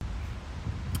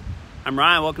I'm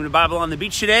Ryan. Welcome to Bible on the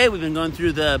Beach today. We've been going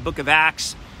through the book of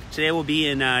Acts. Today we'll be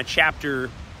in chapter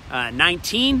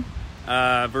 19,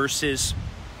 verses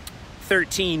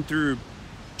 13 through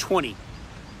 20.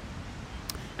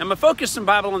 And my focus on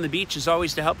Bible on the Beach is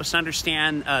always to help us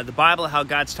understand the Bible, how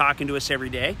God's talking to us every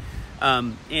day.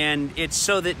 And it's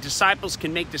so that disciples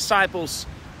can make disciples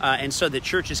and so that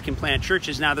churches can plant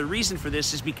churches. Now, the reason for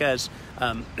this is because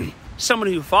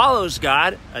someone who follows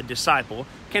God, a disciple,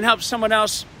 can help someone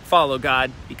else follow God,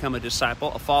 become a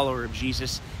disciple, a follower of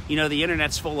Jesus. You know, the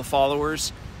internet's full of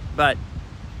followers, but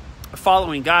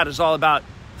following God is all about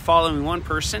following one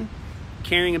person,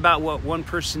 caring about what one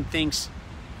person thinks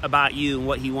about you and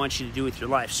what he wants you to do with your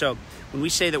life. So when we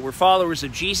say that we're followers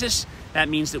of Jesus, that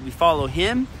means that we follow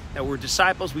him, that we're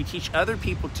disciples. We teach other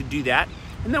people to do that.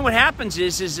 And then what happens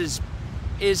is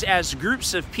as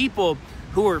groups of people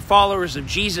who are followers of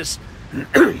Jesus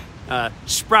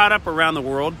sprout up around the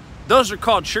world, those are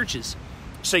called churches.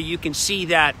 So you can see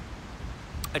that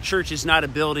a church is not a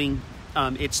building,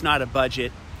 it's not a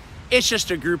budget. It's just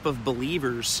a group of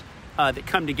believers that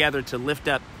come together to lift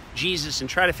up Jesus and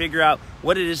try to figure out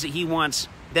what it is that he wants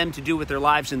them to do with their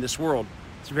lives in this world.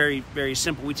 It's very, very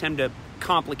simple. We tend to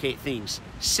complicate things.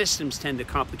 Systems tend to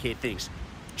complicate things.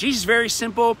 Jesus is very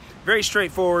simple, very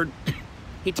straightforward.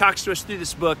 He talks to us through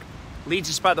this book, leads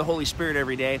us by the Holy Spirit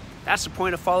every day. That's the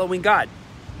point of following God.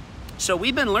 So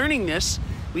we've been learning this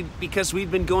because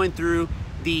we've been going through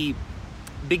the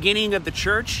beginning of the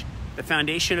church, the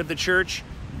foundation of the church.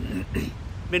 It's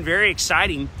been very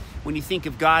exciting when you think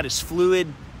of God as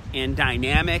fluid and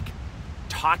dynamic,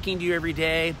 talking to you every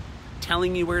day,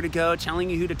 telling you where to go,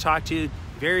 telling you who to talk to.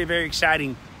 Very, very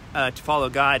exciting to follow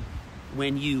God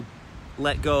when you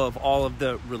let go of all of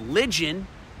the religion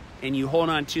and you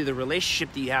hold on to the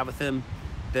relationship that you have with him,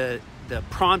 the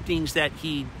promptings that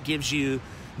he gives you,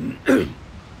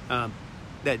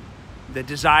 that the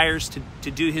desires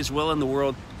to do his will in the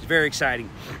world. Is very exciting.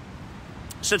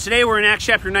 So today we're in Acts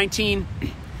chapter 19.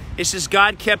 It says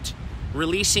God kept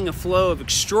releasing a flow of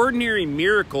extraordinary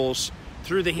miracles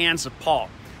through the hands of Paul.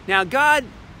 Now God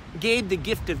gave the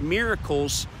gift of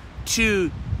miracles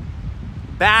to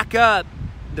back up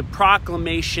the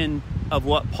proclamation of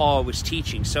what Paul was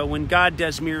teaching. So when God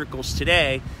does miracles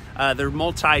today, they're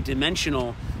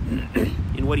multi-dimensional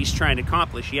in what he's trying to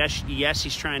accomplish. Yes,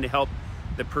 he's trying to help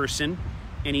the person,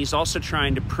 and he's also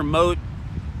trying to promote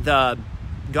the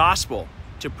gospel,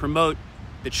 to promote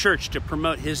the church, to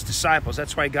promote his disciples.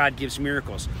 That's why God gives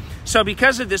miracles. So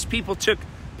because of this, people took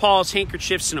Paul's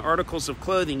handkerchiefs and articles of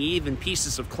clothing, even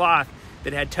pieces of cloth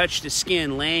that had touched his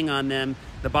skin, laying on them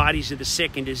the bodies of the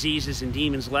sick, and diseases and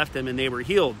demons left them, and they were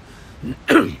healed.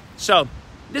 So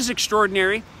this is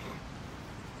extraordinary.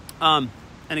 An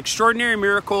extraordinary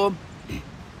miracle.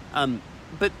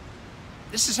 But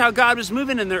this is how God was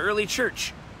moving in the early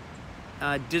church.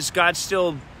 Does God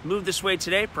still move this way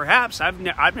today? Perhaps. I've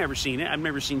never seen it. I've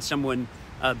never seen someone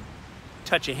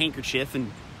touch a handkerchief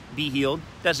and be healed.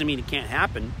 Doesn't mean it can't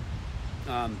happen.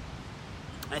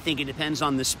 I think it depends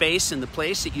on the space and the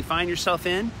place that you find yourself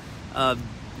in.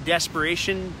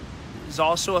 Desperation is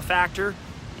also a factor,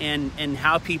 and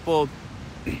how people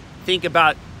think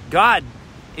about God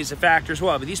is a factor as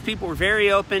well. But these people were very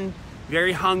open,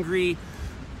 very hungry,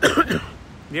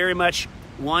 very much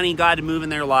wanting God to move in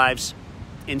their lives,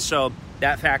 and so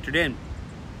that factored in.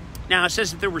 Now it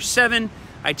says that there were 7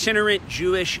 itinerant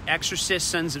Jewish exorcists,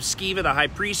 sons of Sceva, the high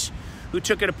priest, who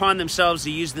took it upon themselves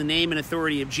to use the name and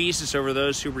authority of Jesus over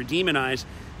those who were demonized.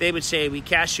 They would say, "We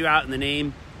cast you out in the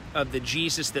name of the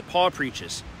Jesus that Paul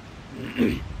preaches."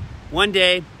 One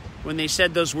day, when they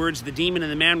said those words, the demon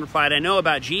and the man replied, "I know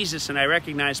about Jesus and I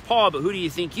recognize Paul, but who do you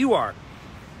think you are?"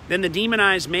 Then the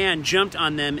demonized man jumped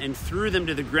on them and threw them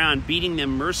to the ground, beating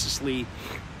them mercilessly.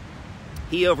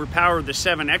 He overpowered the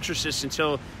 7 exorcists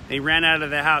until they ran out of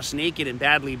the house naked and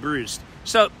badly bruised.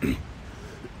 So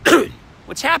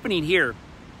what's happening here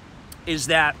is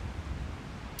that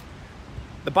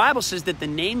the Bible says that the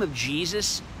name of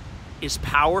Jesus is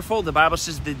powerful. The Bible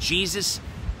says that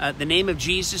the name of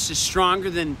Jesus is stronger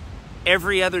than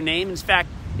every other name. In fact,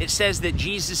 it says that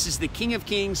Jesus is the King of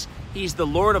Kings, he's the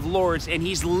Lord of Lords, and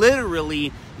he's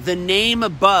literally the name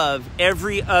above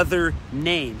every other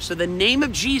name. So the name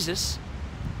of Jesus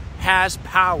has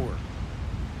power.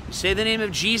 You say the name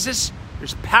of Jesus,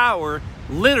 there's power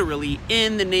literally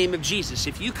in the name of Jesus.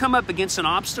 If you come up against an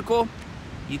obstacle,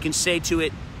 you can say to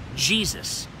it,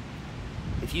 Jesus.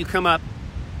 If you come up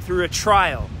through a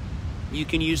trial, you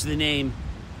can use the name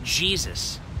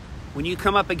Jesus. When you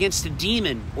come up against a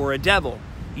demon or a devil,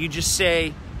 you just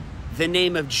say the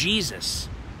name of Jesus.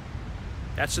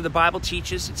 That's what the Bible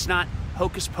teaches. It's not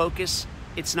hocus pocus.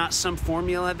 It's not some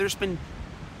formula. There's been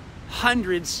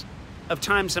hundreds of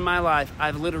times in my life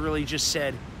I've literally just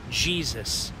said,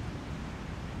 Jesus.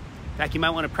 In fact, you might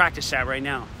want to practice that right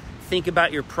now. Think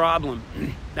about your problem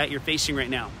that you're facing right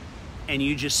now, and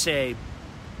you just say,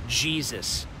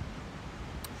 Jesus.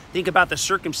 Think about the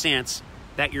circumstance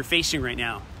that you're facing right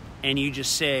now, and you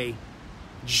just say,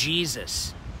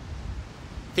 Jesus.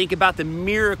 Think about the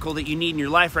miracle that you need in your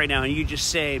life right now, and you just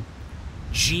say,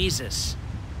 Jesus.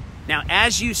 Now,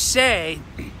 as you say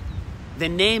the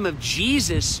name of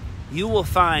Jesus, you will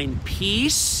find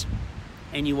peace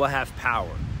and you will have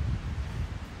power.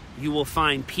 You will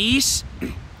find peace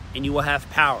and you will have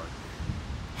power.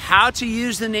 How to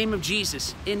use the name of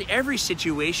Jesus in every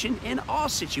situation, in all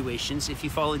situations, if you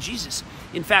follow Jesus.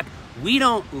 In fact, we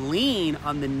don't lean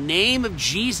on the name of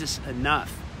Jesus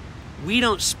enough. We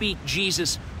don't speak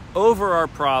Jesus over our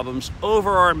problems, over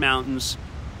our mountains,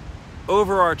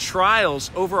 over our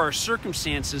trials, over our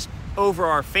circumstances, over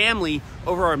our family,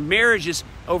 over our marriages,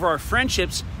 over our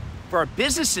friendships, for our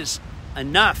businesses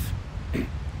enough.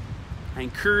 I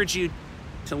encourage you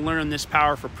to learn this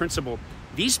powerful principle.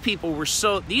 These people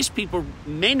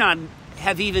may not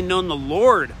have even known the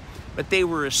Lord, but they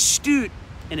were astute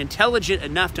and intelligent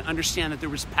enough to understand that there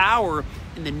was power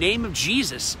in the name of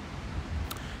Jesus.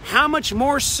 How much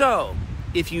more so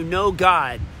if you know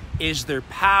God is there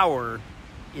power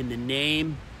in the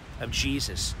name of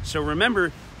Jesus? So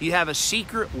remember, you have a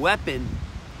secret weapon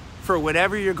for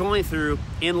whatever you're going through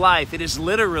in life. It is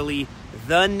literally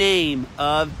the name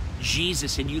of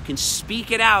Jesus, and you can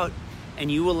speak it out and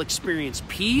you will experience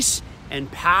peace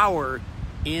and power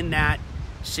in that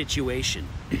situation.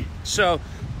 So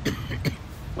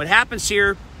what happens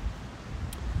here,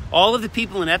 all of the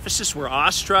people in Ephesus were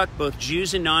awestruck, both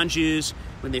Jews and non-Jews,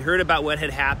 when they heard about what had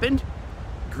happened.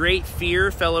 Great fear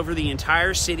fell over the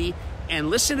entire city. And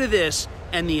listen to this,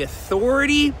 and the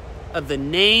authority of the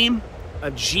name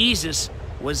of Jesus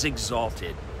was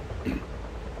exalted.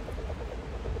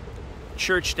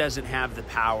 Church doesn't have the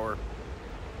power.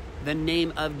 The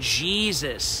name of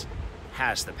Jesus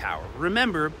has the power.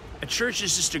 Remember, a church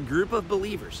is just a group of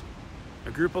believers.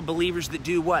 A group of believers that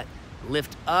do what?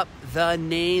 Lift up the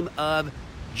name of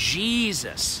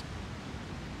Jesus.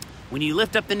 When you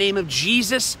lift up the name of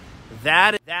Jesus,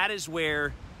 that is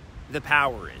where the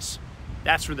power is.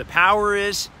 That's where the power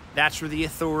is. That's where the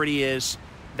authority is.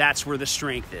 That's where the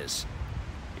strength is.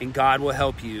 And God will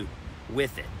help you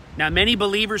with it. Now, many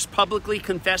believers publicly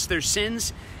confess their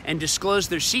sins and disclose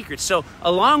their secrets. So,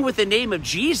 along with the name of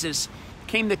Jesus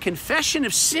came the confession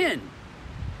of sin.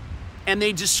 And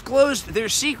they disclosed their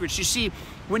secrets. You see,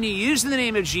 when you use the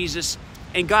name of Jesus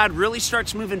and God really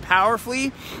starts moving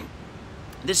powerfully,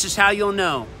 this is how you'll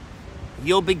know.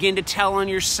 You'll begin to tell on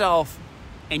yourself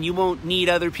and you won't need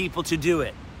other people to do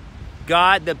it.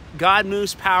 God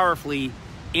moves powerfully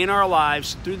in our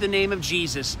lives through the name of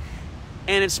Jesus,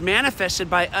 and it's manifested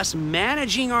by us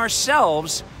managing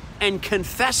ourselves and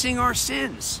confessing our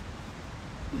sins.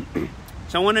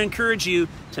 So I want to encourage you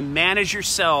to manage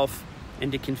yourself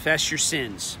and to confess your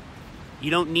sins. You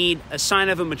don't need a sign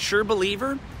of a mature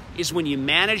believer is when you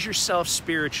manage yourself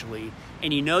spiritually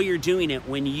and you know you're doing it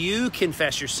when you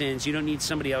confess your sins. You don't need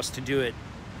somebody else to do it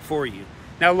for you.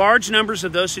 Now, large numbers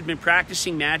of those who'd been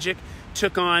practicing magic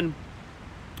took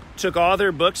all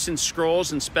their books and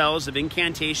scrolls and spells of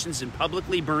incantations and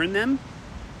publicly burned them.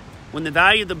 When the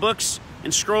value of the books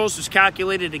and scrolls was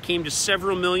calculated, it came to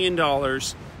several $1 million.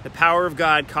 The power of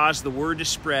God caused the word to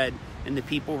spread, and the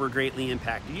people were greatly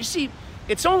impacted. You see,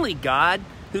 it's only God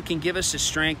who can give us his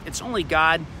strength. It's only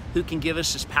God who can give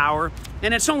us his power.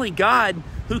 And it's only God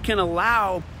who can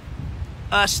allow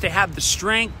us to have the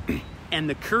strength and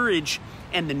the courage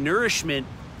and the nourishment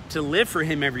to live for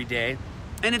him every day.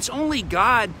 And it's only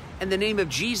God and the name of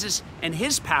Jesus and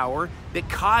his power that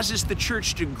causes the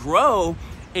church to grow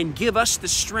and give us the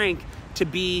strength to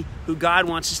be who God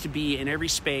wants us to be in every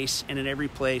space and in every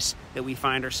place that we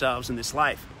find ourselves in this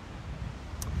life.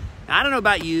 Now, I don't know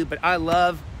about you, but I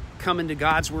love coming to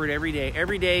God's word every day.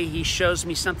 Every day he shows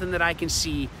me something that I can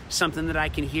see, something that I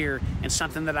can hear, and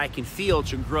something that I can feel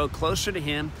to grow closer to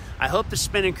him. I hope this has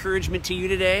been encouragement to you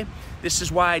today. This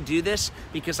is why I do this,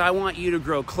 because I want you to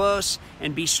grow close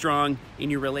and be strong in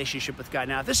your relationship with God.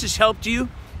 Now, if this has helped you,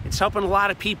 it's helping a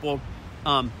lot of people.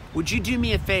 Would you do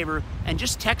me a favor and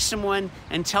just text someone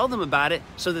and tell them about it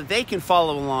so that they can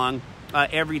follow along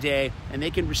every day and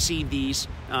they can receive these.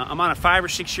 I'm on a 5 or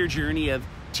 6 year journey of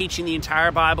teaching the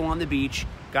entire Bible on the beach.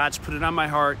 God's put it on my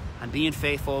heart. I'm being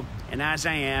faithful. And as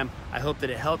I am, I hope that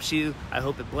it helps you. I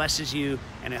hope it blesses you.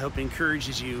 And I hope it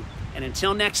encourages you. And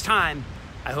until next time,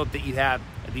 I hope that you have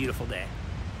a beautiful day.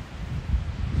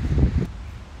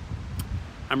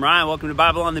 I'm Ryan. Welcome to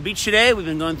Bible on the Beach today. We've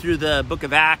been going through the book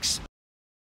of Acts.